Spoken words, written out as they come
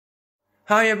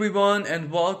Hi everyone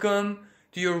and welcome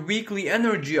to your weekly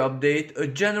energy update, a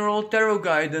general tarot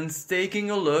guidance taking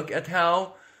a look at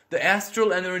how the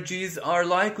astral energies are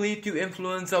likely to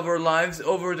influence our lives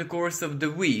over the course of the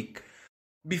week.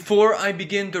 Before I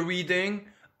begin the reading,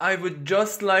 I would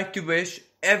just like to wish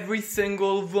every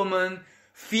single woman,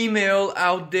 female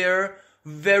out there,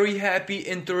 very happy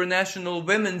International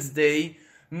Women's Day.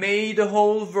 May the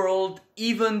whole world,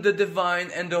 even the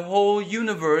divine and the whole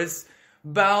universe,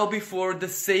 bow before the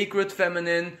sacred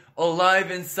feminine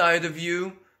alive inside of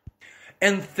you.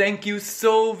 And thank you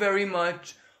so very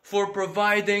much for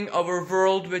providing our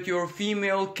world with your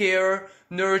female care,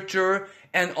 nurture,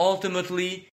 and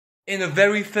ultimately, in a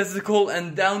very physical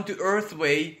and down-to-earth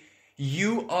way,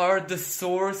 you are the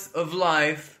source of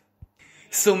life.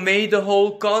 So may the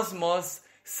whole cosmos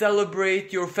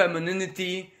celebrate your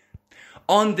femininity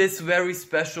on this very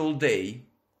special day.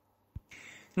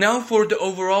 Now for the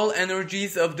overall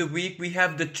energies of the week, we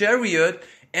have the Chariot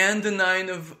and the Nine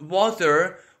of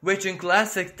Water, which in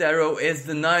classic tarot is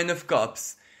the Nine of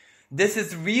Cups. This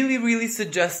is really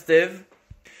suggestive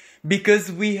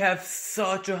because we have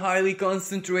such a highly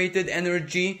concentrated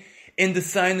energy in the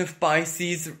sign of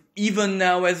Pisces, even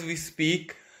now as we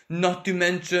speak. Not to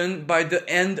mention, by the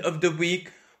end of the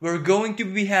week, we're going to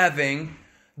be having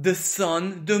the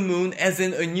Sun, the Moon, as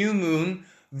in a new moon,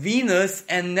 Venus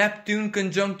and Neptune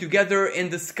conjunct together in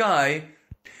the sky,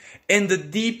 in the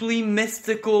deeply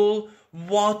mystical,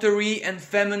 watery and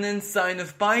feminine sign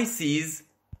of Pisces.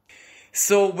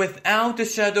 So without a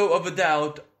shadow of a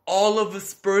doubt, all of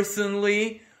us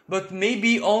personally, but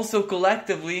maybe also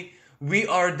collectively, we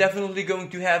are definitely going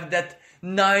to have that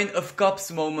Nine of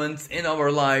Cups moments in our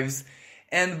lives.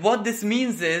 And what this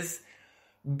means is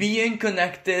being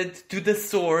connected to the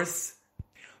source,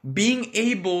 being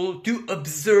able to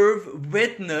observe,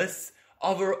 witness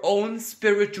our own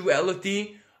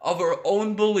spirituality, our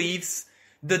own beliefs,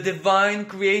 the divine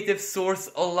creative source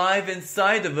alive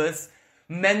inside of us,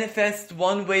 manifest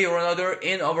one way or another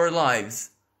in our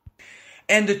lives.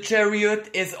 And the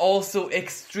Chariot is also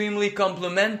extremely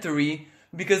complementary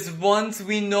because once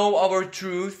we know our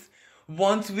truth,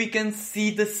 once we can see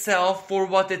the self for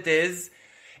what it is,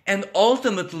 and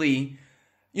ultimately,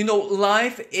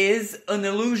 life is an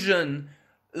illusion.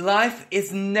 Life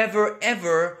is never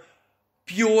ever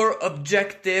pure,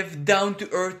 objective,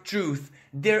 down-to-earth truth.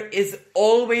 There is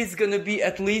always going to be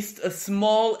at least a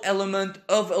small element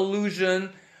of illusion.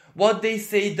 What they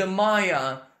say, the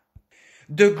Maya,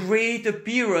 the great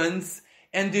appearance,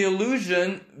 and the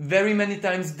illusion very many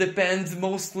times depends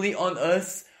mostly on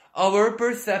us, our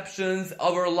perceptions,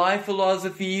 our life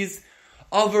philosophies,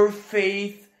 our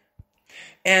faith,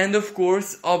 and of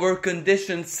course our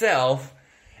conditioned self.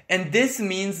 And this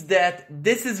means that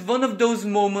this is one of those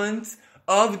moments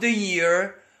of the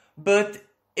year, but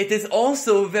it is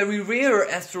also a very rare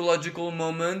astrological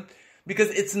moment because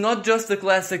it's not just the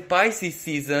classic Pisces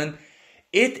season.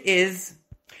 It is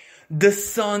the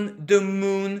Sun, the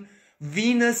Moon,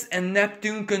 Venus and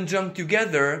Neptune conjunct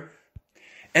together,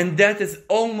 and that is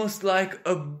almost like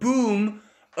a boom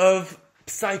of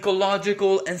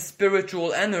psychological and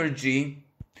spiritual energy.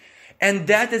 And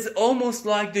that is almost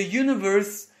like the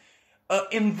universe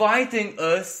inviting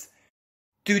us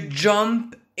to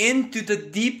jump into the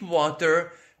deep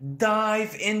water,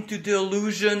 dive into the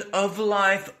illusion of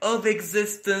life, of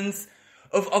existence,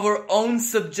 of our own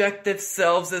subjective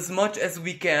selves as much as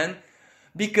we can,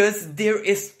 because there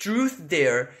is truth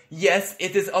there. Yes,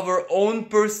 it is our own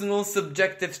personal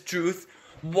subjective truth,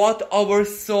 what our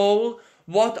soul,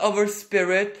 what our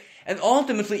spirit, and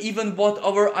ultimately even what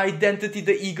our identity,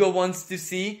 the ego, wants to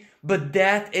see. But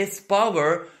that is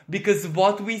power, because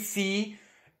what we see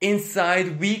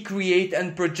inside we create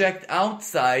and project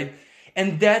outside.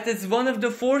 And that is one of the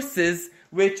forces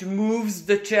which moves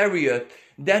the Chariot.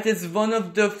 That is one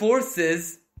of the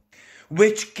forces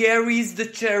which carries the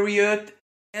Chariot.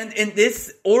 And in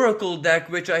this oracle deck,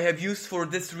 which I have used for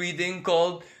this reading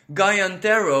called Gaian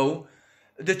Tarot,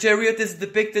 the Chariot is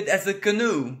depicted as a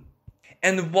canoe.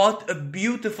 And what a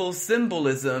beautiful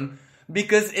symbolism,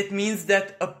 because it means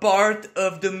that a part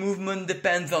of the movement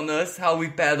depends on us, how we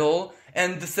paddle,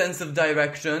 and the sense of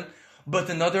direction, but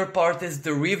another part is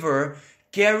the river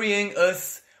carrying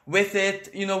us with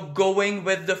it, going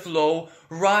with the flow,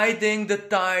 riding the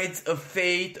tides of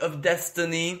fate, of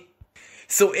destiny.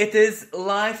 So it is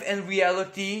life and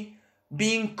reality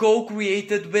being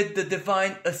co-created with the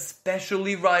divine,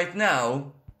 especially right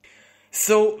now.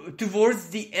 So towards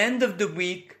the end of the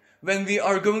week, when we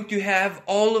are going to have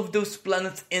all of those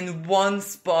planets in one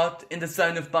spot in the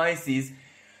sign of Pisces,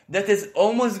 that is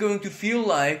almost going to feel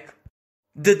like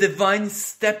the divine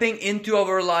stepping into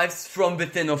our lives from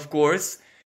within, of course,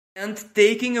 and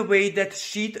taking away that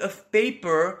sheet of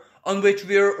paper on which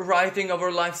we're writing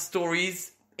our life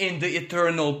stories in the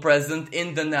eternal present,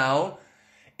 in the now,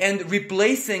 and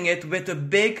replacing it with a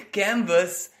big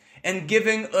canvas and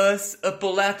giving us a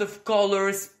palette of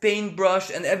colors, paintbrush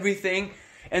and everything,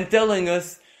 and telling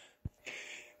us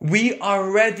we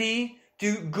are ready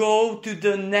to go to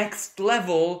the next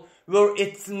level where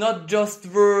it's not just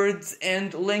words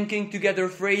and linking together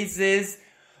phrases,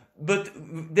 but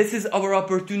this is our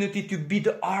opportunity to be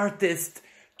the artist,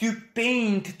 to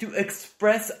paint, to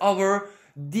express our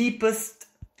deepest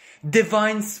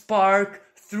divine spark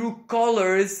through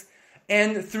colors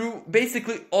and through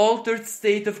basically altered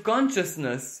state of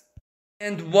consciousness.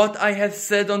 And what I have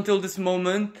said until this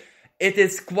moment, it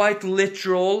is quite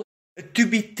literal, to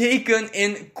be taken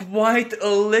in quite a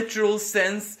literal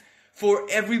sense for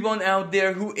everyone out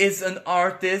there who is an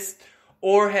artist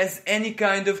or has any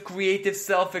kind of creative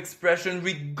self-expression,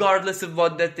 regardless of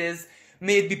what that is.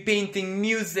 May it be painting,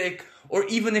 music, or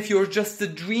even if you're just a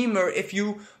dreamer, if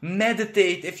you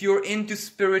meditate, if you're into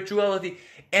spirituality,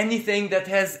 anything that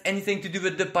has anything to do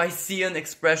with the Piscean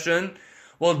expression,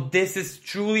 well, this is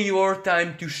truly your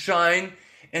time to shine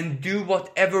and do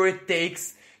whatever it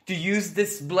takes to use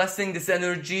this blessing, this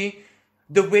energy,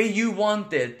 the way you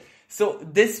want it. So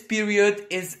this period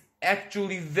is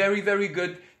actually very, very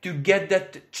good to get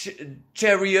that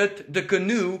chariot, the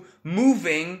canoe,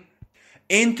 moving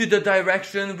into the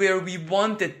direction where we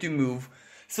want it to move.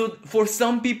 So for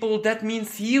some people that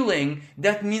means healing,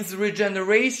 that means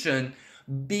regeneration,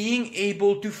 being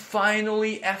able to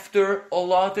finally, after a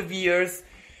lot of years,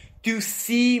 to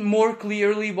see more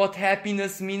clearly what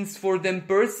happiness means for them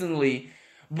personally.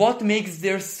 What makes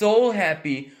their soul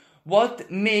happy?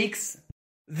 What makes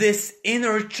this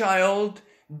inner child,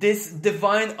 this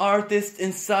divine artist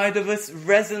inside of us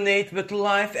resonate with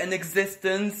life and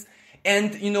existence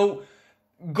and,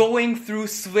 going through,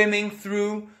 swimming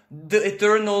through the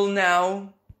eternal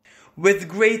now with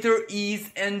greater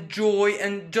ease and joy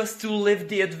and just to live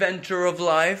the adventure of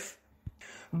life.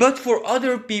 But for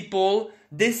other people,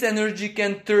 this energy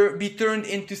can be turned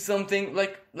into something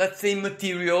like, let's say,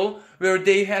 material, where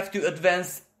they have to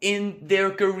advance in their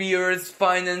careers,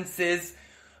 finances,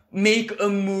 make a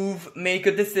move, make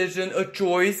a decision, a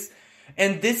choice.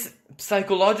 And this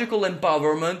psychological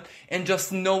empowerment and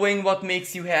just knowing what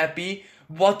makes you happy,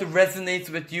 what resonates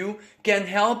with you, can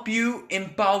help you,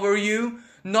 empower you,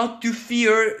 not to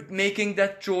fear making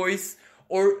that choice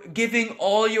or giving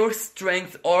all your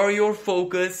strength, all your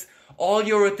focus, all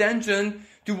your attention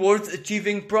towards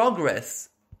achieving progress.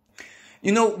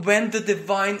 When the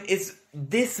divine is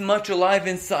this much alive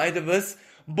inside of us,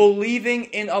 believing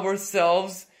in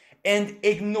ourselves and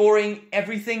ignoring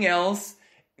everything else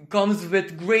comes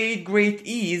with great, great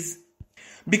ease.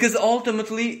 Because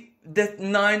ultimately, that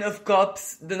 9 of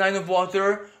cups, the 9 of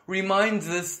water, reminds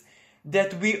us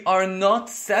that we are not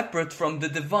separate from the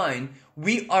divine.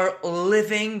 We are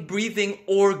living, breathing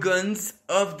organs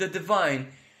of the divine.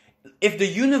 If the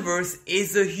universe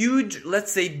is a huge,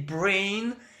 let's say,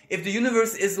 brain, if the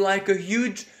universe is like a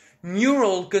huge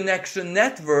neural connection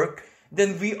network,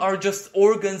 then we are just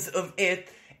organs of it.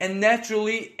 And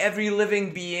naturally, every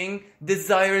living being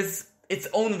desires its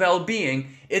own well-being.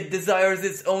 It desires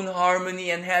its own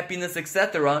harmony and happiness,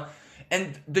 etc.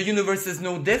 And the universe is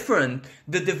no different.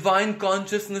 The divine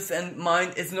consciousness and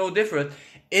mind is no different.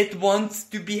 It wants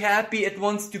to be happy. It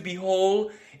wants to be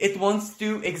whole. It wants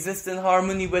to exist in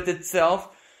harmony with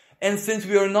itself. And since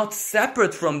we are not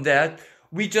separate from that,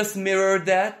 we just mirror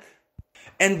that.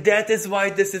 And that is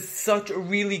why this is such a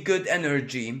really good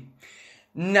energy.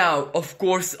 Now, of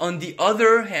course, on the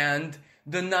other hand,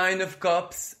 the 9 of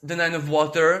cups, the 9 of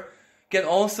water, can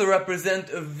also represent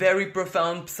a very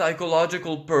profound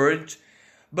psychological purge.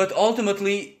 But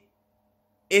ultimately,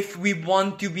 if we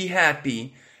want to be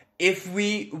happy, if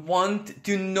we want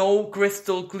to know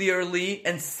crystal clearly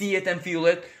and see it and feel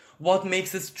it, what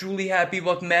makes us truly happy,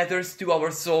 what matters to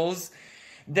our souls,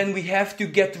 then we have to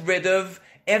get rid of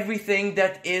everything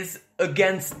that is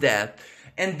against that.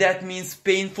 And that means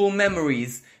painful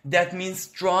memories, that means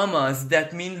traumas,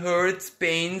 that means hurts,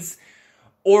 pains,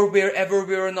 or wherever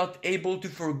we are not able to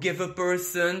forgive a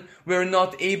person, we're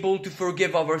not able to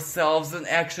forgive ourselves, an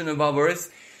action of ours.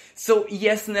 So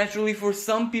yes, naturally for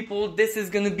some people this is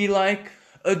going to be like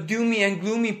a doomy and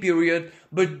gloomy period,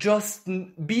 but just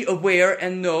be aware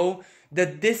and know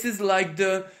that this is like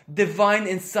the divine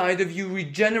inside of you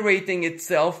regenerating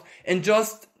itself and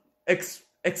just,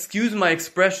 excuse my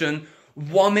expression,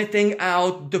 vomiting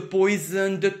out the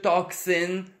poison, the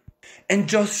toxin, and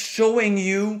just showing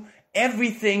you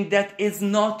everything that is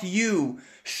not you,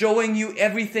 showing you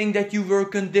everything that you were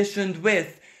conditioned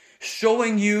with,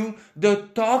 showing you the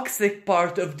toxic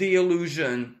part of the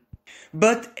illusion.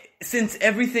 But since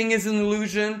everything is an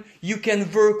illusion, you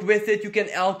can work with it, you can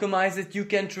alchemize it, you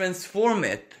can transform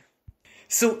it.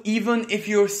 So even if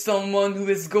you're someone who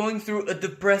is going through a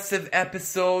depressive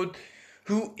episode,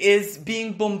 who is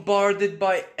being bombarded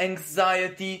by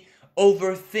anxiety,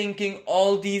 overthinking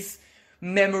all these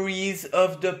memories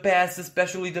of the past,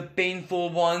 especially the painful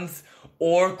ones,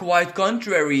 or quite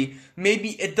contrary, maybe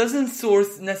it doesn't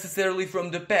source necessarily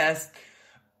from the past.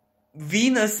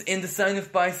 Venus in the sign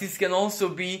of Pisces can also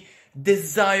be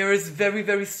desires, very,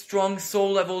 very strong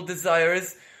soul level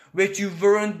desires, which you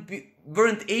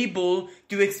weren't able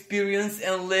to experience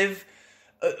and live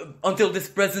until this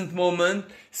present moment.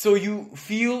 So you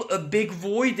feel a big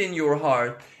void in your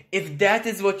heart. If that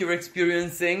is what you're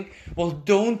experiencing, well,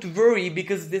 don't worry,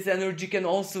 because this energy can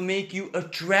also make you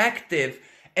attractive,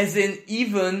 as in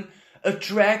even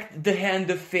attract the hand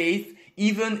of faith,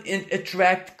 even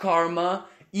attract karma,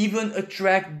 even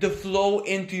attract the flow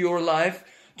into your life.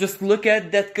 Just look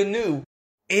at that canoe.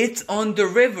 It's on the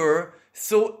river,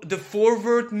 so the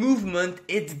forward movement,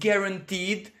 it's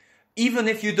guaranteed. Even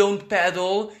if you don't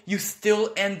paddle, you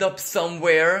still end up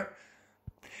somewhere.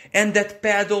 And that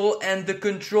paddle and the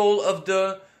control of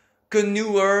the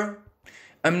canoer,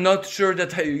 I'm not sure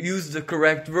that I used the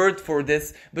correct word for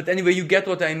this, but anyway, you get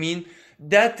what I mean.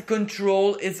 That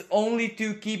control is only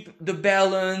to keep the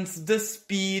balance, the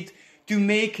speed, to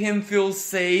make him feel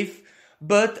safe.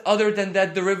 But other than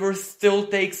that, the river still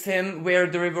takes him where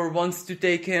the river wants to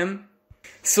take him.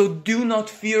 So do not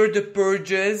fear the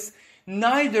purges.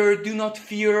 Neither do not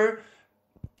fear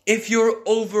if you're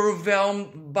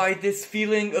overwhelmed by this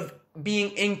feeling of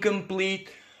being incomplete,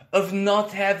 of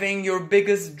not having your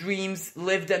biggest dreams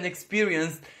lived and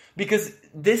experienced, because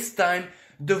this time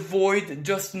the void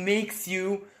just makes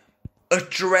you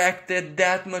attracted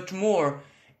that much more.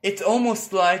 It's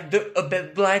almost like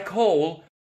a black hole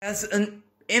has an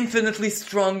infinitely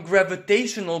strong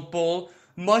gravitational pull,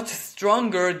 much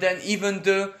stronger than even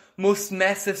the most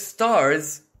massive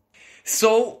stars.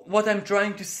 So what I'm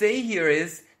trying to say here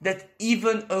is that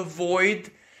even a void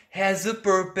has a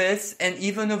purpose, and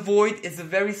even a void is a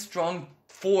very strong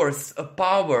force, a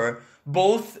power,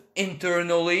 both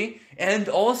internally and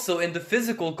also in the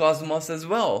physical cosmos as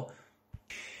well.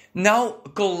 Now,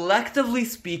 collectively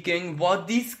speaking, what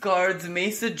these cards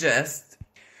may suggest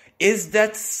is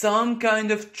that some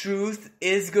kind of truth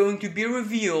is going to be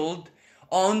revealed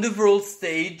on the world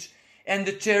stage, and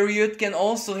the Chariot can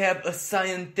also have a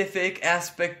scientific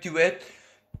aspect to it,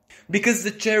 because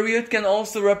the Chariot can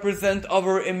also represent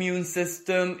our immune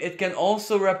system. It can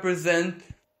also represent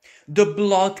the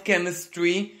blood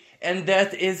chemistry, and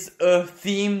that is a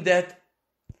theme that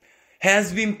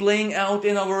has been playing out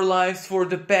in our lives for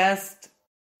the past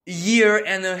year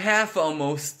and a half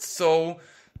almost. So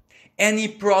any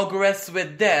progress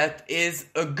with that is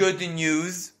a good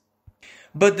news.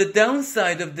 But the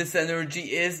downside of this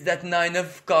energy is that Nine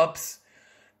of Cups,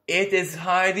 it is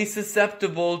highly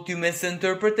susceptible to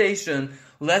misinterpretation.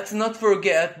 Let's not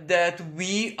forget that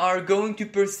we are going to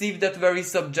perceive that very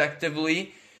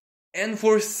subjectively. And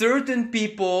for certain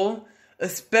people,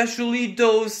 especially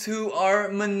those who are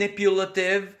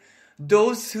manipulative,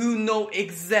 those who know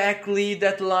exactly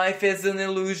that life is an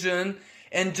illusion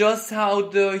and just how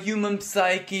the human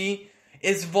psyche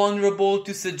is vulnerable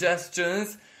to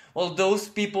suggestions, well, those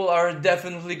people are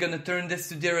definitely going to turn this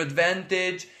to their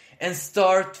advantage and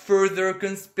start further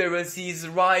conspiracies,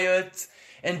 riots,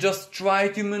 and just try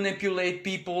to manipulate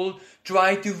people,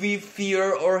 try to weave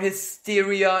fear or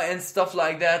hysteria and stuff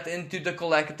like that into the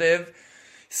collective.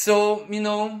 So,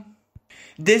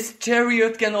 this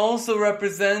Chariot can also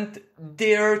represent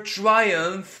their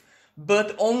triumph,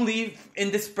 but only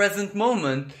in this present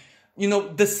moment.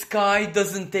 The sky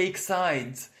doesn't take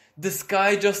sides. The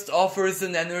sky just offers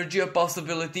an energy, a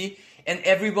possibility, and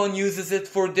everyone uses it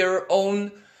for their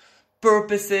own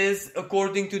purposes,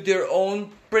 according to their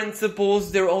own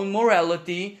principles, their own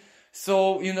morality.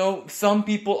 So, some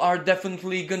people are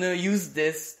definitely gonna use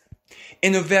this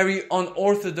in a very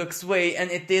unorthodox way,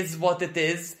 and it is what it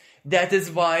is. That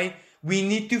is why we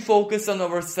need to focus on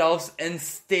ourselves and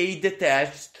stay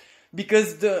detached,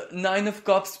 because the Nine of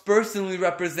Cups personally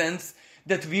represents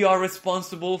that we are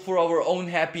responsible for our own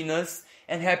happiness,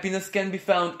 and happiness can be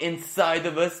found inside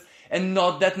of us and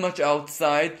not that much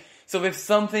outside. So if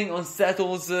something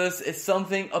unsettles us, if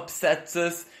something upsets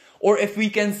us, or if we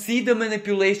can see the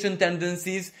manipulation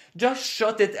tendencies, just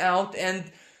shut it out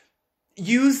and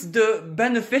use the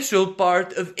beneficial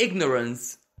part of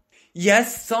ignorance.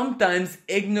 Yes, sometimes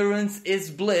ignorance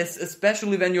is bliss,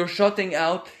 especially when you're shutting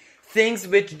out things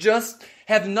which just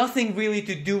have nothing really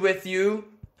to do with you,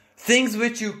 things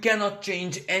which you cannot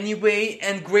change anyway,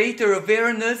 and greater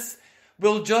awareness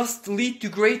will just lead to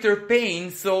greater pain.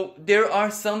 So there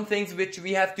are some things which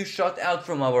we have to shut out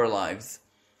from our lives.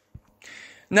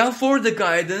 Now for the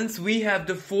guidance, we have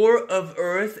the Four of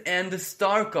Earth and the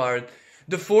Star card.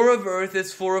 The Four of Earth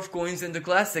is Four of Coins in the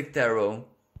Classic Tarot.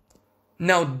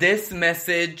 Now this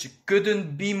message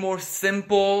couldn't be more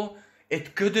simple,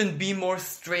 it couldn't be more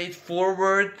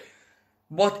straightforward.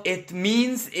 What it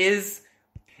means is,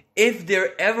 if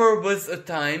there ever was a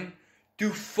time to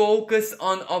focus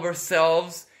on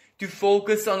ourselves, to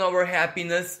focus on our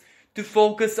happiness, to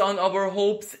focus on our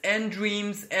hopes and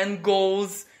dreams and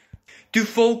goals, to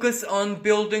focus on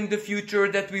building the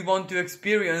future that we want to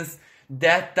experience,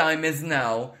 that time is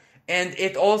now. And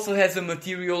it also has a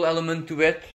material element to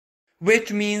it,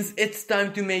 which means it's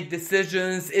time to make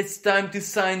decisions, it's time to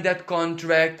sign that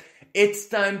contract, it's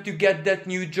time to get that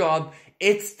new job,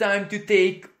 it's time to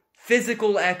take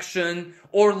physical action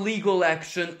or legal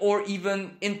action or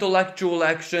even intellectual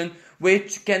action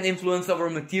which can influence our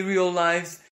material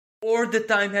lives. Or the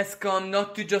time has come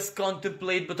not to just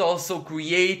contemplate but also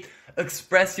create,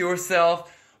 express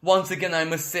yourself. Once again, I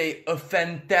must say, a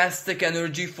fantastic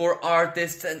energy for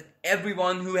artists and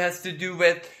everyone who has to do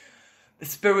with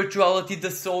spirituality,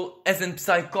 the soul, as in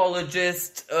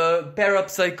psychologists,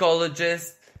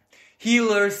 parapsychologists,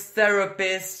 healers,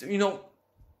 therapists,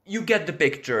 you get the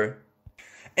picture.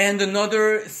 And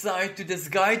another side to this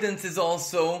guidance is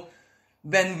also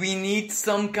when we need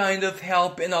some kind of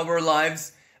help in our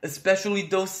lives, especially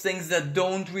those things that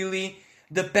don't really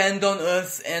depend on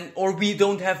us or we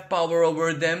don't have power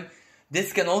over them.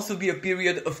 This can also be a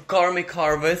period of karmic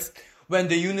harvest when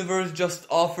the universe just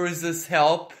offers us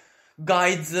help,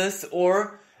 guides us,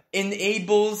 or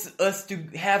enables us to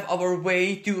have our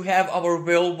way, to have our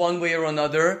will one way or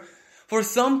another. For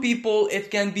some people,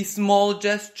 it can be small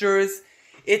gestures,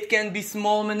 it can be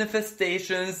small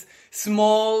manifestations,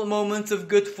 small moments of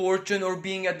good fortune or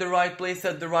being at the right place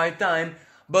at the right time.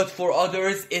 But for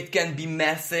others, it can be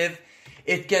massive.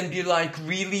 It can be like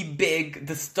really big.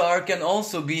 The star can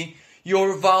also be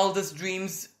your wildest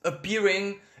dreams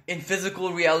appearing in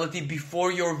physical reality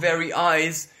before your very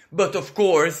eyes. But of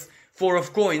course, Four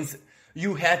of Coins,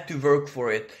 you had to work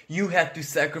for it. You had to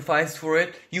sacrifice for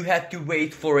it. You had to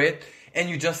wait for it. And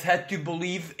you just had to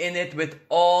believe in it with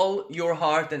all your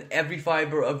heart and every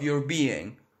fiber of your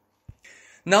being.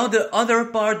 Now the other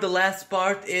part, the last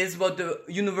part, is what the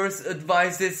universe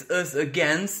advises us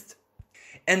against.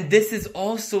 And this is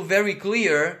also very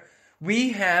clear. We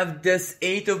have this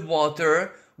Eight of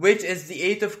Water, which is the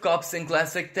Eight of Cups in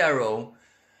Classic Tarot.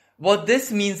 What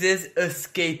this means is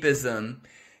escapism.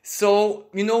 So,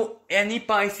 any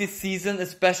Pisces season,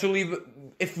 especially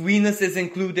if Venus is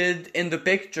included in the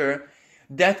picture,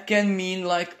 that can mean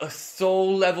like a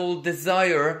soul level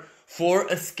desire for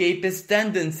escapist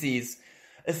tendencies.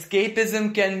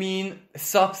 Escapism can mean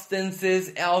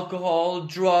substances, alcohol,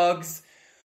 drugs,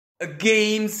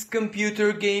 games,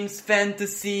 computer games,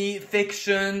 fantasy,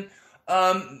 fiction,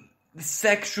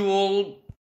 sexual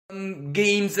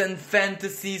games and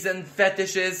fantasies and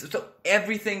fetishes. So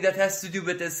everything that has to do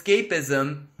with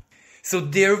escapism. So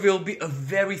there will be a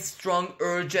very strong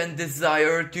urge and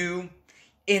desire to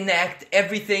enact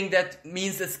everything that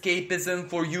means escapism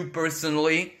for you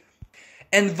personally.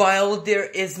 And while there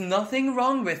is nothing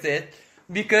wrong with it,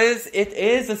 because it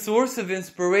is a source of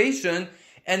inspiration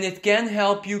and it can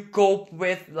help you cope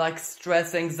with like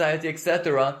stress, anxiety,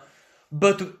 etc.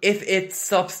 But if it's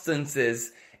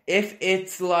substances, if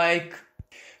it's like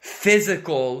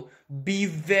physical, be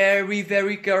very,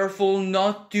 very careful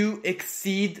not to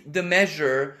exceed the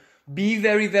measure. Be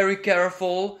very, very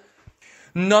careful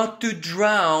not to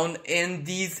drown in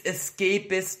these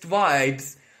escapist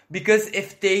vibes, because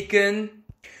if taken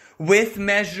with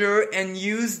measure and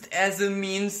used as a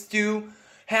means to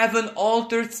have an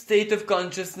altered state of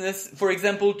consciousness, for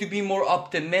example, to be more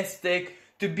optimistic,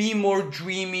 to be more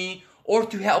dreamy, or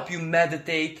to help you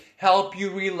meditate, help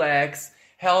you relax,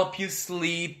 help you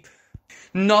sleep,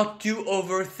 not to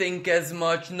overthink as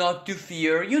much, not to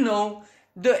fear,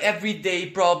 the everyday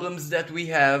problems that we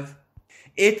have.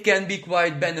 It can be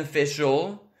quite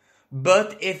beneficial,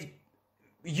 but if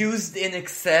used in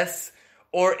excess,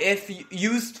 or if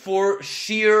used for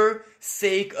sheer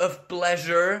sake of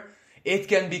pleasure, it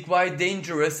can be quite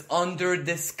dangerous under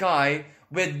the sky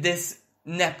with this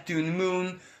Neptune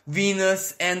moon,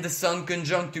 Venus and the Sun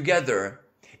conjunct together.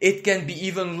 It can be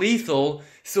even lethal,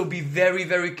 so be very,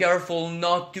 very careful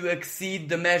not to exceed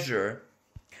the measure.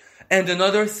 And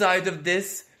another side of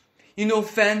this,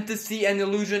 fantasy and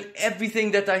illusion,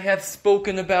 everything that I have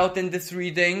spoken about in this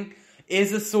reading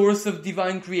is a source of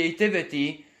divine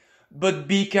creativity, but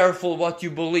be careful what you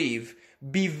believe.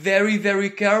 Be very, very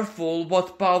careful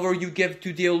what power you give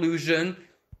to the illusion,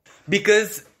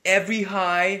 because every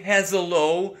high has a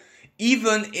low,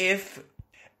 even if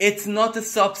it's not a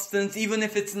substance, even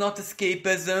if it's not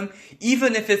escapism,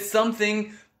 even if it's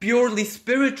something purely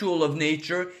spiritual of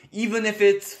nature, even if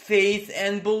it's faith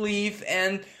and belief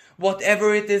and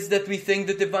whatever it is that we think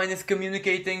the divine is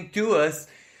communicating to us.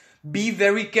 Be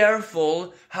very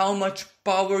careful how much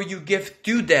power you give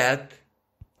to that,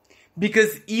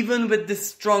 because even with the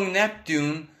strong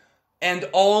Neptune and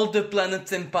all the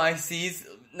planets in Pisces,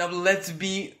 now let's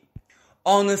be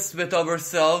honest with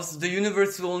ourselves, the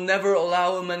universe will never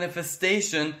allow a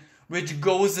manifestation which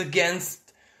goes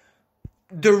against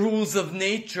the rules of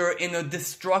nature in a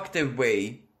destructive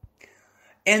way.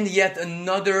 And yet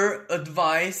another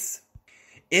advice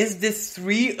is this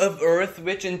 3 of Earth,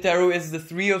 which in tarot is the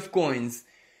 3 of coins.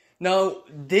 Now,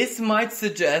 this might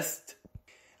suggest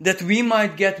that we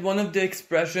might get one of the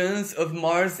expressions of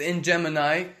Mars in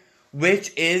Gemini,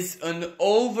 which is an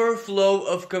overflow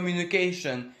of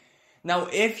communication. Now,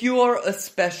 if you are a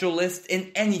specialist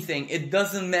in anything, it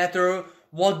doesn't matter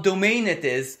what domain it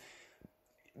is,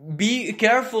 be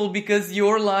careful, because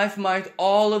your life might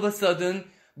all of a sudden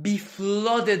be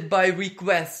flooded by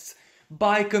requests,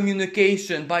 by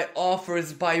communication, by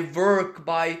offers, by work,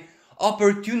 by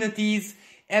opportunities,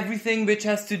 everything which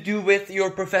has to do with your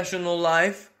professional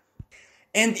life.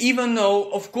 And even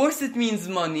though, of course it means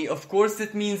money, of course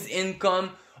it means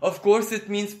income, of course it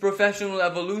means professional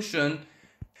evolution,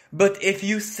 but if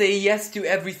you say yes to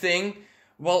everything,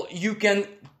 well, you can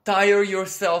tire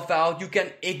yourself out, you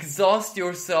can exhaust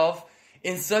yourself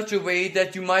in such a way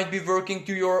that you might be working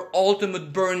to your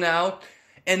ultimate burnout,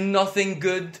 and nothing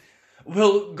good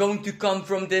will going to come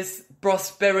from this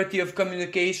prosperity of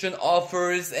communication,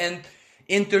 offers, and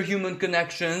interhuman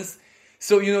connections.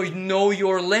 So, know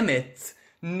your limits,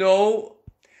 know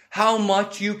how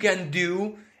much you can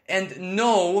do, and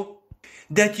know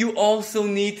that you also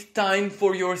need time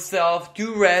for yourself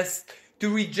to rest,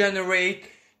 to regenerate,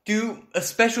 to,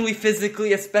 especially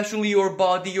physically, especially your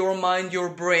body, your mind, your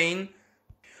brain.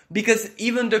 Because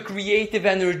even the creative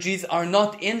energies are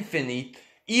not infinite.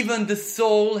 Even the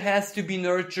soul has to be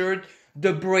nurtured.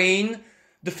 The brain,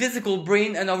 the physical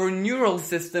brain and our neural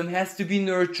system has to be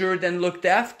nurtured and looked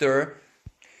after.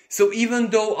 So even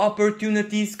though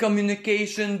opportunities,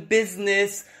 communication,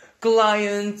 business,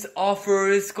 clients,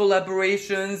 offers,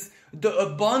 collaborations, the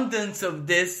abundance of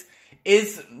this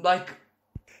is like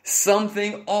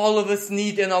something all of us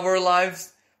need in our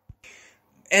lives.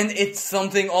 And it's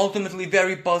something ultimately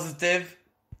very positive,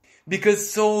 because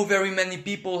so very many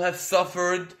people have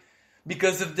suffered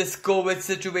because of this COVID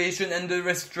situation and the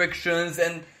restrictions,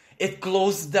 and it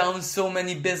closed down so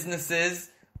many businesses.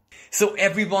 So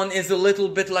everyone is a little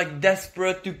bit like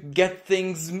desperate to get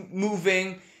things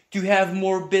moving, to have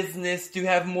more business, to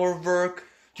have more work,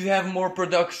 to have more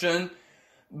production.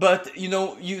 But,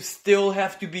 you still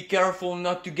have to be careful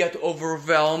not to get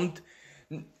overwhelmed.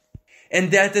 And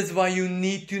that is why you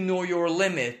need to know your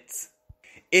limits.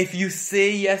 If you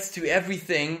say yes to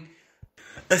everything,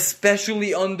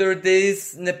 especially under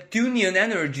these Neptunian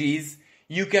energies,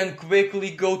 you can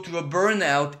quickly go to a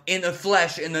burnout in a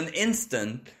flash, in an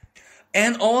instant.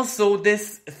 And also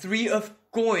this 3 of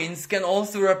coins can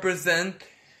also represent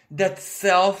that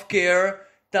self-care,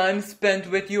 time spent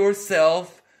with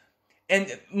yourself,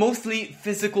 and mostly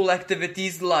physical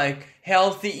activities like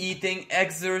healthy eating,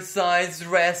 exercise,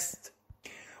 rest.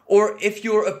 Or if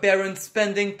you're a parent,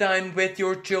 spending time with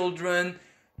your children,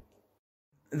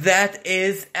 that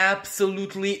is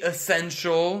absolutely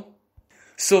essential.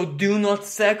 So do not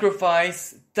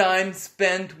sacrifice time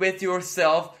spent with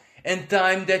yourself and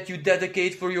time that you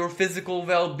dedicate for your physical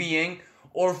well-being,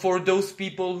 or for those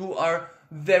people who are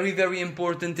very, very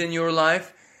important in your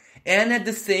life. And at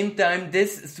the same time,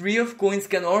 this 3 of coins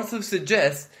can also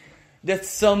suggest that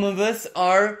some of us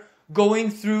are going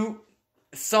through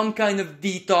some kind of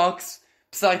detox,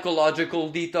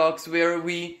 psychological detox, where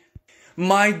we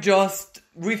might just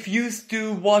refuse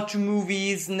to watch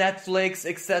movies, Netflix,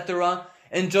 etc.,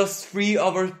 and just free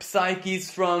our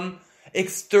psyches from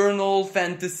external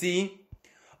fantasy.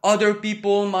 Other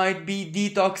people might be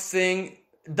detoxing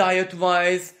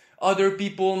diet-wise, other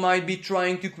people might be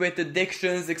trying to quit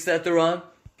addictions, etc.,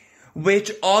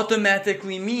 which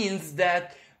automatically means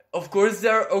that, of course,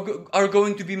 there are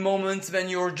going to be moments when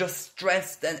you're just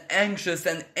stressed and anxious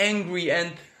and angry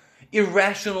and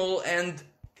irrational and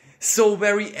so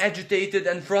very agitated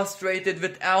and frustrated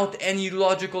without any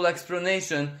logical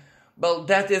explanation. well,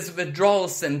 that is withdrawal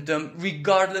symptom,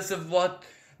 regardless of what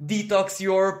detox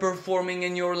you're performing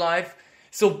in your life.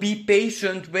 So be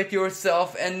patient with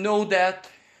yourself and know that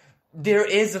there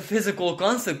is a physical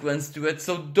consequence to it.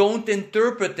 So don't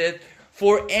interpret it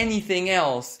for anything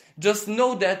else. Just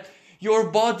know that your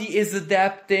body is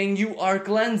adapting, you are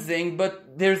cleansing,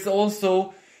 but there's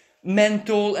also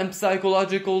mental and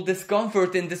psychological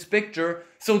discomfort in this picture.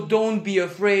 So don't be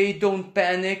afraid, don't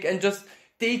panic, and just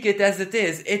take it as it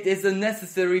is. It is a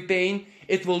necessary pain.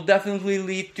 It will definitely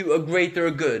lead to a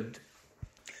greater good.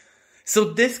 So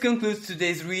this concludes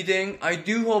today's reading. I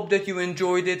do hope that you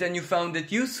enjoyed it and you found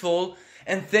it useful.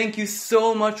 And thank you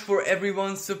so much for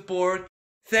everyone's support.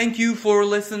 Thank you for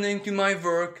listening to my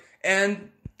work. And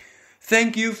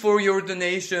thank you for your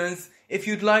donations. If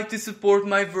you'd like to support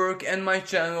my work and my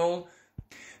channel,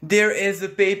 there is a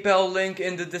PayPal link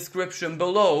in the description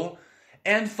below.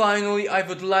 And finally, I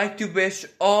would like to wish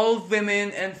all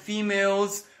women and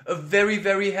females a very,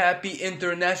 very happy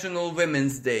International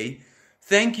Women's Day.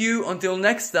 Thank you. Until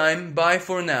next time. Bye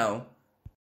for now.